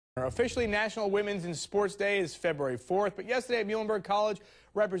Officially, National Women's in Sports Day is February 4th, but yesterday at Muhlenberg College,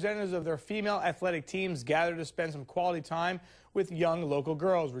 representatives of their female athletic teams gathered to spend some quality time with young local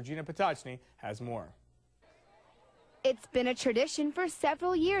girls. Regina Potocny has more. It's been a tradition for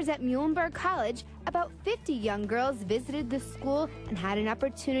several years at Muhlenberg College. About 50 young girls visited the school and had an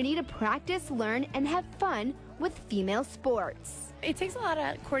opportunity to practice, learn, and have fun with female sports. It takes a lot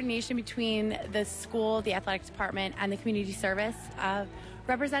of coordination between the school, the athletics department, and the community service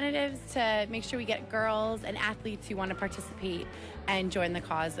representatives to make sure we get girls and athletes who want to participate and join the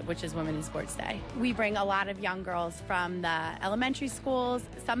cause, which is Women in Sports Day. We bring a lot of young girls from the elementary schools,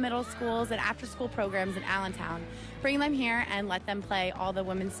 some middle schools, and after-school programs in Allentown. Bring them here and let them play all the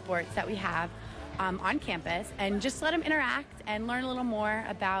women's sports that we have on campus, and just let them interact and learn a little more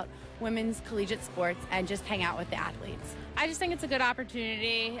about women's collegiate sports and just hang out with the athletes. I just think it's a good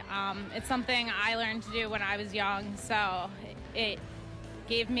opportunity. It's something I learned to do when I was young, so it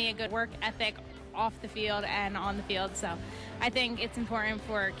gave me a good work ethic off the field and on the field. So I think it's important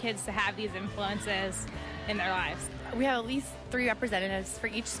for kids to have these influences in their lives. We have at least 3 representatives for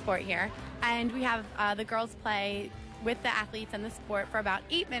each sport here, and we have the girls play with the athletes and the sport for about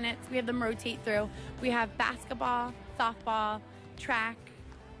 8 minutes. We have them rotate through. We have basketball, softball, track,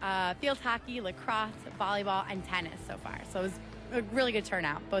 field hockey, lacrosse, volleyball, and tennis so far. So it was a really good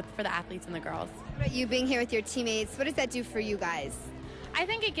turnout, both for the athletes and the girls. What about you being here with your teammates? What does that do for you guys? I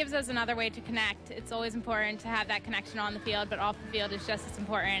think it gives us another way to connect. It's always important to have that connection on the field, but off the field is just as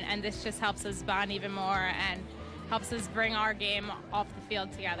important, and this just helps us bond even more and helps us bring our game off the field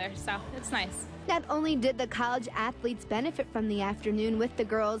together, so it's nice. Not only did the college athletes benefit from the afternoon with the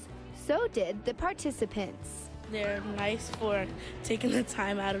girls, so did the participants. They're nice for taking the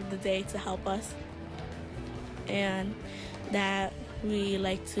time out of the day to help us, and that we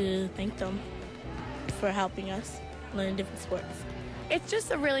like to thank them for helping us learn different sports. It's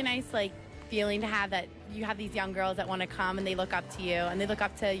just a really nice feeling to have that you have these young girls that want to come and they look up to you and they look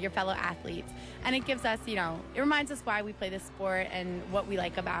up to your fellow athletes, and it gives us, it reminds us why we play this sport and what we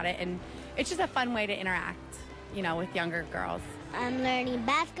like about it, and it's just a fun way to interact, with younger girls. I'm learning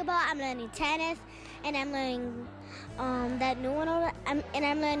basketball, I'm learning tennis, and I'm learning that new one over, and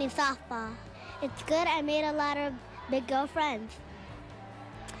I'm learning softball. It's good. I made a lot of big girl friends.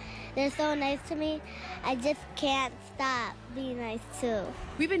 They're so nice to me. I just can't stop being nice too.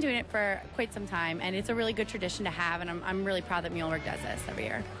 We've been doing it for quite some time, and it's a really good tradition to have, and I'm really proud that Muhlenberg does this every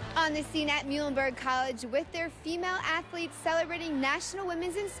year. On the scene at Muhlenberg College with their female athletes celebrating National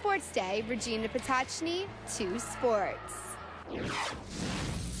Women's in Sports Day, Regina Potocny, 2 Sports.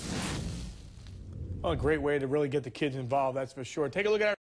 Well, a great way to really get the kids involved, that's for sure. Take a look at our